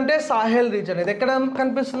 Reason అంటే సాహెల్ రీజన్. ఇది ఎక్కడ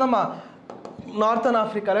కనిపిస్తుందమ్మా? నార్థన్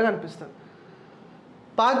ఆఫ్రికాలో కనిపిస్తుంది.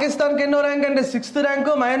 పాకిస్తాన్కి ఎన్నో ర్యాంక్ అంటే 6th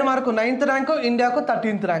ర్యాంకు, మయన్మార్కు 9th ర్యాంకు, ఇండియాకు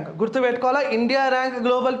 13th rank. గుర్తుపెట్టుకోవాలా, India rank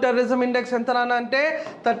global terrorism index ఎంత అంటే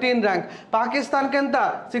 13 ర్యాంక్, పాకిస్తాన్కి ఎంత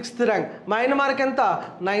 6th ర్యాంక్, మయన్మార్కి ఎంత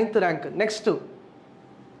 9th ర్యాంక్. నెక్స్ట్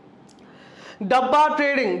డబ్బా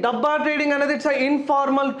ట్రేడింగ్ అనేది ఇట్స్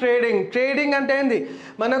ఇన్ఫార్మల్ ట్రేడింగ్ అంటే ఏంది?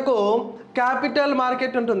 మనకు క్యాపిటల్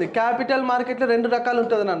మార్కెట్ ఉంటుంది. క్యాపిటల్ మార్కెట్లో 2 రకాలు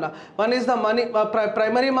ఉంటుంది నాన్న. One is the money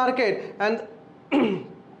primary market and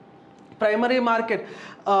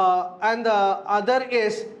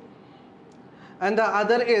and the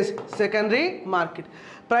other is secondary market.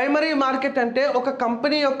 Primary market అంటే ఒక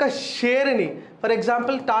కంపెనీ యొక్క షేర్ని, ఫర్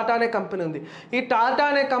ఎగ్జాంపుల్ టాటా అనే కంపెనీ ఉంది. ఈ టాటా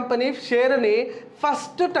అనే కంపెనీ షేర్ని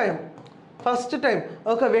ఫస్ట్ టైం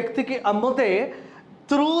ఒక వ్యక్తికి అమ్మితే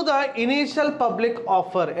through the initial public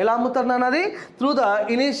offer. ఎలా అమ్ముతారు అన్నది? Through the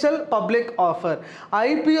initial public offer.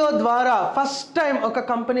 IPO ద్వారా ఫస్ట్ టైం ఒక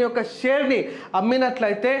కంపెనీ యొక్క షేర్ని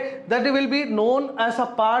అమ్మినట్లయితే that will be known as a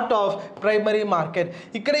part of primary market.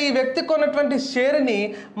 ఇక్కడ ఈ వ్యక్తి కొన్నటువంటి షేర్ని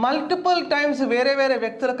మల్టిపుల్ టైమ్స్ వేరే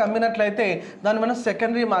వ్యక్తులకు అమ్మినట్లయితే దాన్ని మనం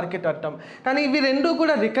సెకండరీ మార్కెట్ అంటాం. కానీ ఇవి రెండు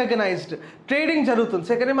కూడా రికగ్నైజ్డ్. ట్రేడింగ్ జరుగుతుంది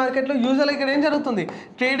సెకండరీ మార్కెట్లో. యూజువల్గా ఇక్కడ ఏం జరుగుతుంది?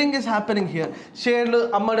 Trading is happening here. షేర్లు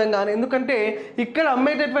అమ్మడం కానీ, ఎందుకంటే ఇక్కడ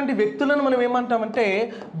అమ్మేటటువంటి వ్యక్తులను మనం ఏమంటామంటే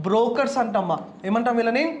బ్రోకర్స్ అంటామా. ఏమంటాం?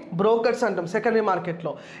 వీళ్ళని బ్రోకర్స్ అంటాం సెకండరీ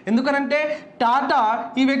మార్కెట్లో. ఎందుకనంటే టాటా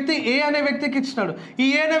ఈ వ్యక్తి ఏ అనే వ్యక్తికి ఇచ్చినాడు. ఈ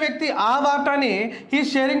ఏ అనే వ్యక్తి ఆ వాటాని he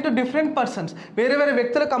sharing to different persons, వేరే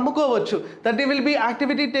వ్యక్తులకు అమ్ముకోవచ్చు. That will be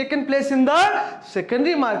activity taken place in the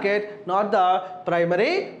secondary market, not the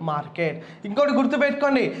primary market. ఇంకోటి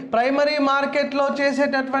గుర్తుపెట్టుకోండి, ప్రైమరీ మార్కెట్లో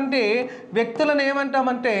చేసేటటువంటి వ్యక్తులను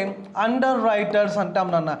ఏమంటామంటే అండర్ రైటర్స్ అంటాం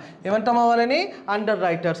నాన్న. ఏమంటామా వాళ్ళని? Under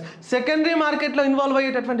writers. సెకండరీ మార్కెట్లో ఇన్వాల్వ్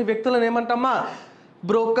అయ్యేటటువంటి వ్యక్తులను ఏమంటామా?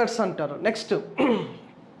 బ్రోకర్స్ అంటారు. నెక్స్ట్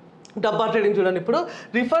డబ్బా ట్రేడింగ్ చూడండి. ఇప్పుడు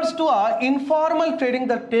refers to a informal trading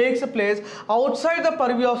that takes place out side the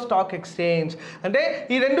purview of stock exchange. అంటే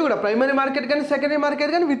ఈ రెండు కూడా ప్రైమరీ మార్కెట్ కానీ సెకండరీ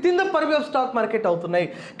మార్కెట్ కానీ with in the purview of stock market అవుతున్నాయి.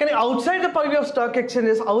 కానీ out side the purview of stock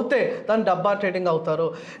exchanges అవుతే దాన్ని డబ్బా ట్రేడింగ్ అవుతారు.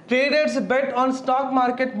 Traders bet on stock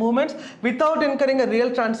market movements without incurring a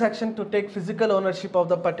real transaction to take physical ownership of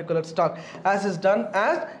the particular stock as is done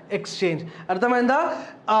as exchange. అర్థమైందా?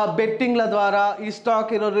 బెట్టింగ్ల ద్వారా ఈ stock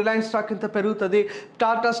ఈరోజు Reliance stock ఇంత పెరుగుతుంది,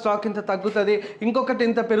 టాటా స్టాక్ ఇంత తగ్గుతుంది, ఇంకొకటి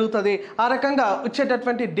ఇంత పెరుగుతుంది, ఆ రకంగా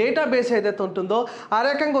వచ్చేటటువంటి డేటాబేస్ ఏదైతే ఉంటుందో ఆ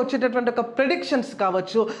రకంగా వచ్చేటటువంటి ఒక ప్రెడిక్షన్స్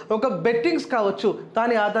కావచ్చు, ఒక బెట్టింగ్స్ కావచ్చు,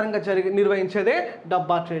 దాని ఆధారంగా నిర్వహించేదే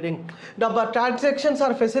డబ్బా ట్రేడింగ్. డబ్బా transactions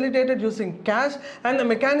are facilitated using cash and the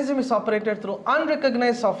mechanism is operated through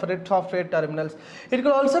unrecognized software terminals. It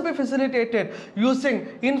could also be facilitated using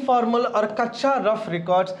informal or kacha rough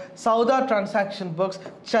records, sauda transaction books,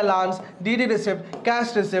 challans, DD receipt,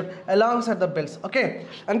 cash receipt alongside the bills. Okay,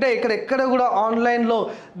 అంటే ఎక్కడ కూడా ఆన్లైన్లో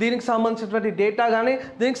దీనికి సంబంధించినటువంటి data కానీ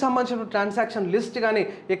దీనికి సంబంధించిన transaction list కానీ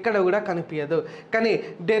ఎక్కడ కూడా కనిపించదు. కానీ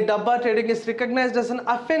డబ్బా trading is recognised as an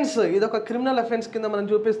offense. ఇది ఒక క్రిమినల్ అఫెన్స్ కింద మనం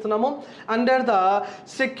చూపిస్తున్నాము under the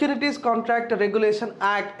securities contract regulation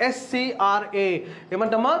act SCRA.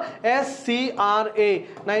 ఏమంటామా? SCRA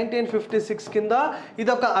 1956 కింద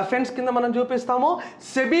ఇది ఒక అఫెన్స్ కింద మనం చూపిస్తాము.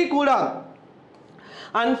 సెబీ కూడా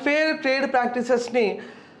అన్ఫేర్ ట్రేడ్ ప్రాక్టీసెస్ని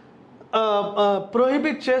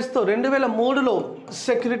ప్రొహిబిట్ చేస్తూ 2003లో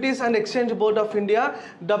securities and exchange board of India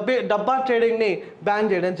డబ్బా ట్రేడింగ్ని బ్యాన్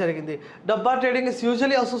చేయడం జరిగింది. డబ్బా trading is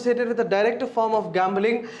usually associated with the direct form of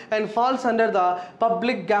gambling and false under the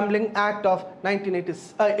public gambling act of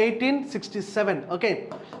 1867. Okay,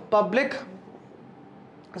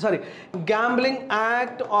 gambling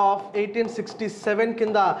act of 1867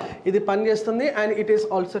 కింద ఇది పనిచేస్తుంది and it is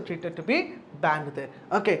also treated to be banned there.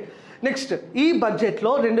 Okay, next ఈ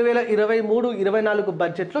బడ్జెట్లో 2023-24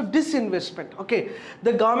 బడ్జెట్లో disinvestment. Okay, the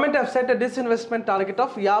government have set a disinvestment target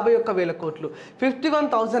of 51,000 కోట్లు,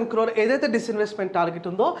 51,000 crore ఏదైతే disinvestment target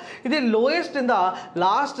ఉందో ఇది lowest in the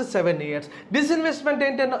last 7 years. Disinvestment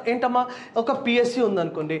ఏంటమ్మా? ఒక పిఎస్సి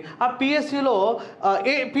ఉందనుకోండి, ఆ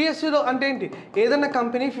పిఎస్సిలో అంటే ఏంటి? ఏదైనా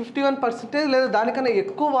కంపెనీ 51% లేదా దానికన్నా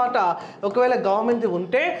ఎక్కువ వాటా ఒకవేళ గవర్నమెంట్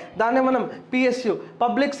ఉంటే దాన్ని మనం పిఎస్యు,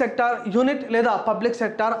 పబ్లిక్ సెక్టార్ యూనిట్ లేదా పబ్లిక్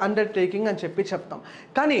సెక్టార్ అండర్టేకింగ్ అని చెప్తాం.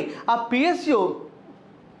 కానీ ఆ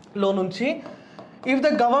పిఎస్యులో నుంచి if the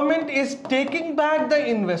government is taking back the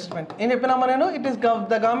investment, ఏం చెప్పినామా నేను?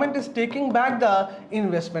 The government is taking back the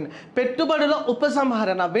investment, పెట్టుబడుల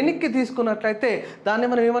ఉపసంహరణ వెనక్కి తీసుకున్నట్లయితే దాన్ని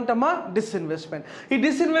మనం ఏమంటామా? డిస్ఇన్వెస్ట్మెంట్. ఈ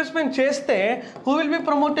డిస్ఇన్వెస్ట్మెంట్ చేస్తే who will be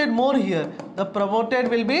promoted more here? The promoted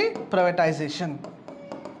will be privatisation.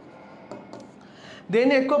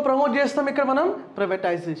 దేన్ని ఎక్కువ ప్రమోట్ చేస్తాం ఇక్కడ మనం?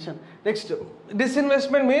 Privatisation. Next,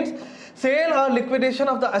 disinvestment means sale are liquidation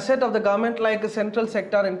of the asset of the government like central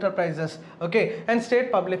sector enterprises, okay, and state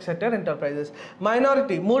public sector enterprises.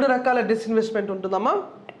 Minority 3 రకాల disinvestment ఉంటుందమ్మా: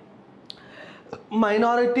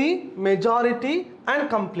 minority, majority and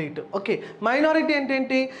complete. Okay, minority అంటే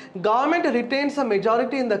ఏంటి? Government retains a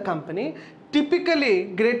majority in the company typically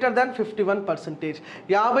greater than 51%,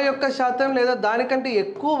 51% లేదా దానికంటే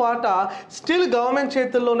ఎక్కువ వాటా still government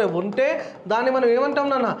చేతుల్లోనే ఉంటే దాన్ని మనం ఏమంటాం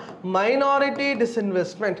నాన్న? Minority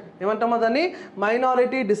disinvestment. ఏమంటామా దాన్ని?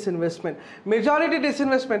 Minority disinvestment. మెజారిటీ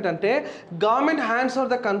డిస్ఇన్వెస్ట్మెంట్ అంటే government hands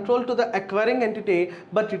over the control to the acquiring entity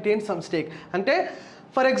but retain some stake. అంటే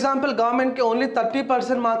ఫర్ ఎగ్జాంపుల్ గవర్నమెంట్కి ఓన్లీ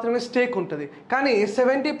 30% మాత్రమే స్టేక్ ఉంటుంది, కానీ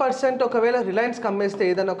 70% ఒకవేళ రిలయన్స్కి అమ్మేస్తే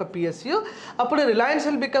ఏదైనా ఒక పిఎస్యు, అప్పుడు Reliance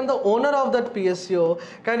will become the owner of that PSU,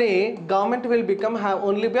 కానీ government will become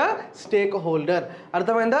only by stake holder.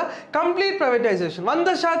 అర్థమైందా? Complete privatisation,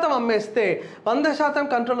 100% అమ్మేస్తే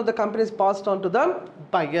 100% control of the companies passed on to the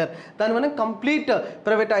buyer, దాన్ని మనం కంప్లీట్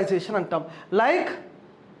ప్రైవేటైజేషన్ అంటాం. Like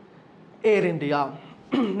air India.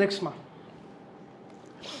 Next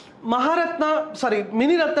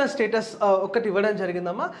Miniratna status ఒకటి ఇవ్వడం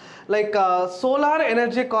జరిగిందమ్మా. Like solar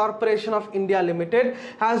energy corporation of India limited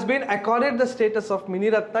has been accorded the status of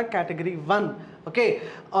Miniratna category 1. Okay,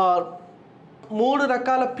 3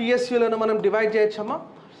 రకాల పిఎస్యులను మనం divide చేయొచ్చమ్మా.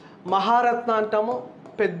 Maharatna అంటాము,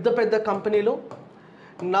 పెద్ద పెద్ద కంపెనీలు.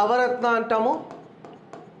 నవరత్న అంటాము.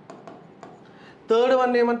 థర్డ్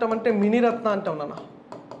వన్ ఏమంటామంటే మినీరత్న అంటాం నాన్న.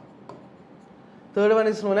 Third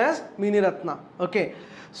one is known as Miniratna. Okay,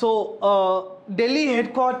 so Delhi head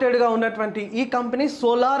క్వార్టర్డ్గా ఉన్నటువంటి ఈ company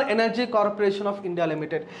solar energy corporation of India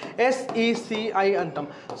limited, SECI అంటాం.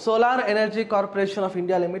 Solar energy corporation of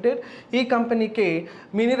India limited ఈ కంపెనీకి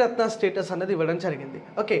మినీరత్న స్టేటస్ అనేది ఇవ్వడం జరిగింది.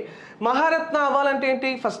 ఓకే, మహారత్న అవ్వాలంటే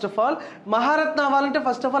ఏంటి? ఫస్ట్ ఆఫ్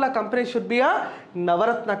ఆల్ ఆ company should be a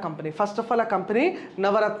Navratna company. First of all ఆ కంపెనీ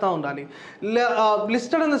నవరత్న ఉండాలి.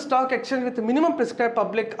 Listed on the stock exchange with minimum prescribe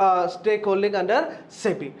public stake holding under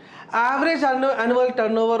SEBI. Average annual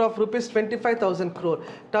turnover of rupees 25 25,000 crore.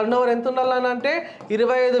 Turnover ఎంత ఉండాలంటే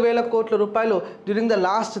 25,000 కోట్ల రూపాయలు during the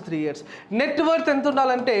last 3 years. Net worth ఎంత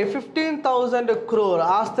ఉండాలంటే 15,000 crore.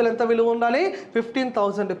 ఆస్తులు ఎంత విలువ ఉండాలి?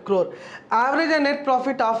 15,000 crore. Average net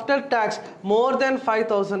profit after tax more than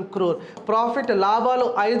 5,000 crore. Profit లాభాలు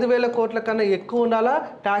 5,000 కోట్ల కన్నా ఎక్కువ ఉండాలా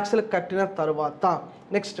ట్యాక్స్లు కట్టిన తర్వాత.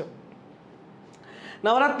 నెక్స్ట్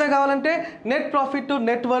నవరత్న కావాలంటే net profit to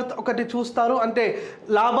net worth ఒకటి చూస్తారు, అంటే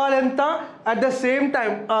లాభాలు ఎంత, అట్ ద సేమ్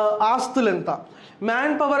టైం ఆస్తులు ఎంత.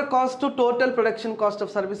 Man power cost to total production cost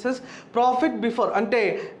of services. Profit before అంటే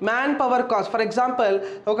man power cost. For example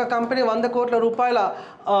ఒక కంపెనీ 100 కోట్ల రూపాయల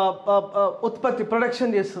ఉత్పత్తి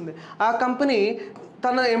ప్రొడక్షన్ చేస్తుంది. ఆ కంపెనీ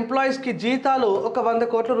తన ఎంప్లాయీస్కి జీతాలు ఒక 100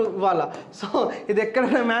 కోట్లు ఇవ్వాలా. సో ఇది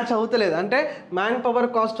ఎక్కడైనా మ్యాచ్ అవుతలేదు, అంటే man power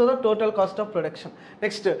cost total cost of production.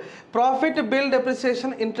 Next profit bill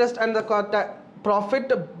depreciation interest and the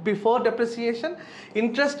profit before depreciation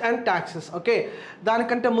interest and taxes. Okay,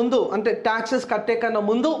 దానికంటే ముందు అంటే ట్యాక్సెస్ కట్టే కన్నా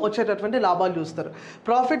ముందు వచ్చేటటువంటి లాభాలు చూస్తారు.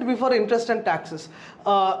 Profit before interest and taxes.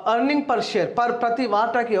 Earning per share ప్రతి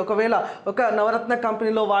వాటాకి, ఒకవేళ ఒక నవరత్న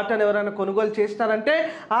కంపెనీలో వాటాను ఎవరైనా కొనుగోలు చేస్తారంటే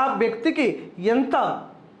ఆ వ్యక్తికి ఎంత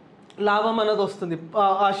లాభం అనేది వస్తుంది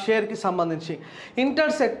ఆ షేర్కి సంబంధించి.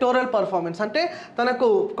 ఇంటర్ సెక్టోరల్ పర్ఫార్మెన్స్ అంటే తనకు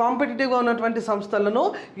కాంపిటేటివ్గా ఉన్నటువంటి సంస్థలను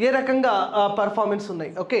ఏ రకంగా పర్ఫార్మెన్స్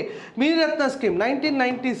ఉన్నాయి. ఓకే, మినీరత్న స్కీమ్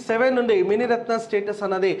 1997 నుండి మినీరత్న స్టేటస్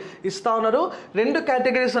అనేది ఇస్తూ ఉన్నారు. 2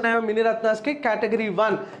 కేటగిరీస్ ఉన్నాయి మినీరత్నాస్కి. కేటగిరీ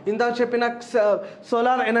 1 ఇందాక చెప్పిన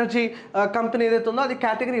సోలార్ ఎనర్జీ కంపెనీ ఏదైతే ఉందో అది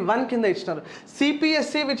కేటగిరీ 1 కింద ఇచ్చినారు.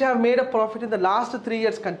 CPSE which have made a profit in the last 3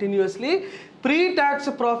 years continuously. Pre tax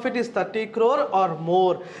profit is 30 crore are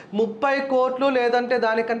more. 30 కోట్లు లేదంటే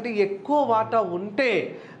దానికంటే ఎక్కువ వాటా ఉంటే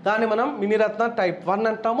దాన్ని మనం మినీరత్న టైప్ 1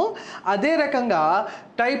 అంటాము. అదే రకంగా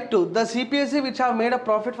type 2 the CPSE which have made a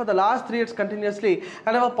profit for the last 3 years continuously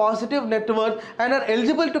and have a positive net worth and are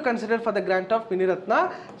eligible to consider for the grant of Miniratna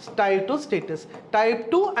type 2 status. Type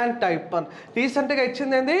 2 and type 1 రీసెంట్గా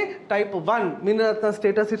ఇచ్చింది ఏంది? Type 1 Miniratna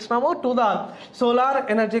status ఇచ్చినాము to the solar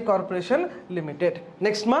energy corporation limited.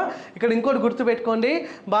 Next ఇక్కడ ఇంకోటి గుర్తుపెట్టుకోండి,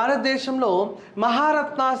 భారతదేశంలో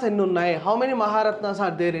మహారత్నాస్ ఎన్ని ఉన్నాయి? How many మహారత్నాస్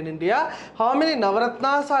are there in India? How many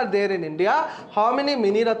Navratnas are there in India? How many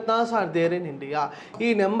mini ratnas are there in India? ఈ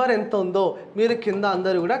నెంబర్ ఎంత ఉందో మీరు కింద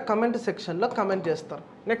అందరూ కూడా కమెంట్ సెక్షన్లో కమెంట్ చేస్తారు.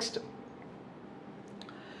 Next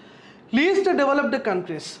least developed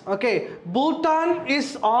countries. Okay, Bhutan is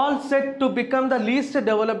all set to become the least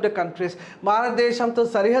developed countries. భారతదేశంతో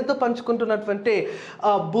సరిహద్దు పంచుకుంటున్నటువంటి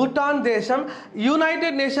భూటాన్ దేశం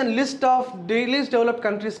United nation list of least developed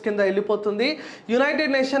countries కింద వెళ్ళిపోతుంది.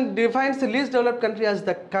 United nation defines the least developed country as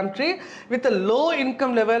the country with లో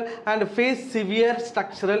income level and face severe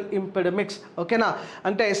structural ఇంపెడమిక్స్. ఓకేనా,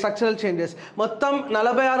 అంటే structural changes. మొత్తం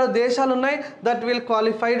 46 దేశాలు ఉన్నాయి that will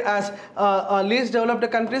qualified as least developed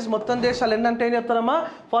countries. మొత్తం దేశాలు ఏంటంటే ఏం చెప్తారమ్మా?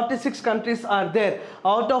 46 countries are there.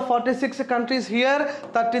 Out of 46 countries here,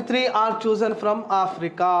 33 are chosen from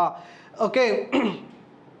Africa. Okay,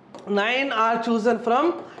 9 are chosen from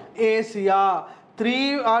Asia, 3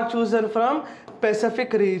 are chosen from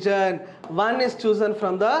Pacific region, 1 is chosen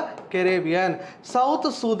from the Caribbean. South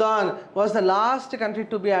Sudan was the last country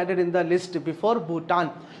to be added in the list before Bhutan.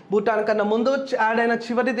 Bhutan కన్నా ముందు add అయిన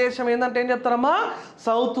చివరి దేశం ఏంటంటే ఏం చెప్తారమ్మా?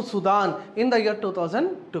 South Sudan in the year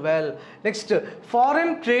 2012. Next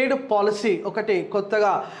foreign trade policy ఒకటి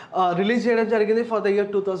కొత్తగా release చేయడం జరిగింది ఫర్ ద ఇయర్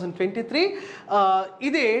 2023.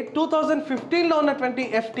 ఇది 2015లో ఉన్నటువంటి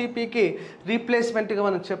ఎఫ్టీపీకి రీప్లేస్మెంట్గా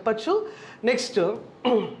మనం చెప్పచ్చు. Next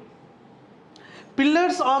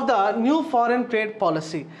pillars of the new foreign trade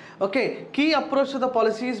policy. Okay, key approach to the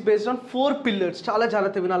policy is based on 4 pillars. చాలా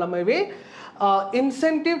జాగ్రత్త వినాలమ్మా ఇవి.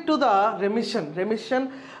 ఇన్సెంటివ్ టు ద రెమిషన్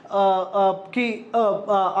కి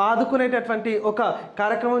ఆదుకునేటటువంటి ఒక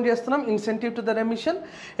కార్యక్రమం చేస్తున్నాం. Incentive to the remission.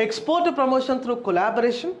 Export promotion through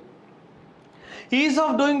collaboration. Is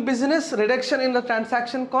of doing business, reduction in the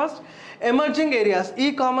transaction cost. Emerging areas,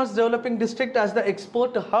 e commerce developing district as the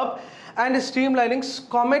export hub and స్ట్రీమ్లైనింగ్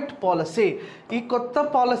స్కామెట్ policy. ఈ కొత్త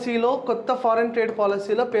పాలసీలో, కొత్త foreign trade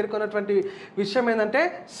పాలసీలో పేర్కొన్నటువంటి విషయం ఏంటంటే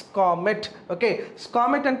స్కామెట్. ఓకే,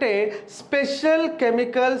 స్కామెట్ అంటే special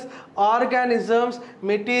chemicals, organisms,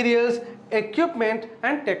 materials, equipment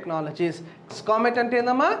and technologies. స్కామెట్ అంటే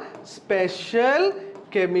ఏందమ్మా? Special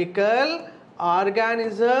chemical,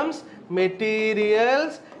 organisms,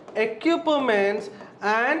 materials, equipments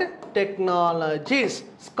and technologies.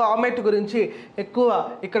 Comet గురించి ఎక్కువ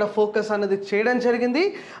ఇక్కడ ఫోకస్ అనేది చేయడం జరిగింది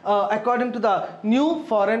according to the new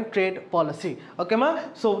foreign trade policy. ఓకేమా?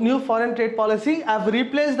 So new foreign trade policy have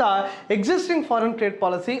replace the existing foreign trade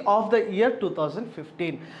policy of the year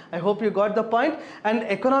 2015. I hope you got the point. And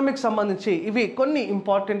economics సంబంధించి ఇవి కొన్ని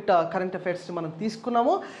important current affairs మనం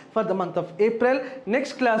తీసుకున్నాము for the month of April.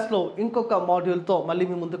 Next క్లాస్లో ఇంకొక మాడ్యూల్తో మళ్ళీ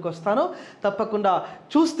మీ ముందుకు వస్తాను. తప్పకుండా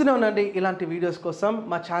చూస్తూనే ఉండండి ఇలాంటి వీడియోస్ కోసం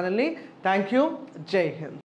మా ఛానల్ని. Thank you. జై హింద్.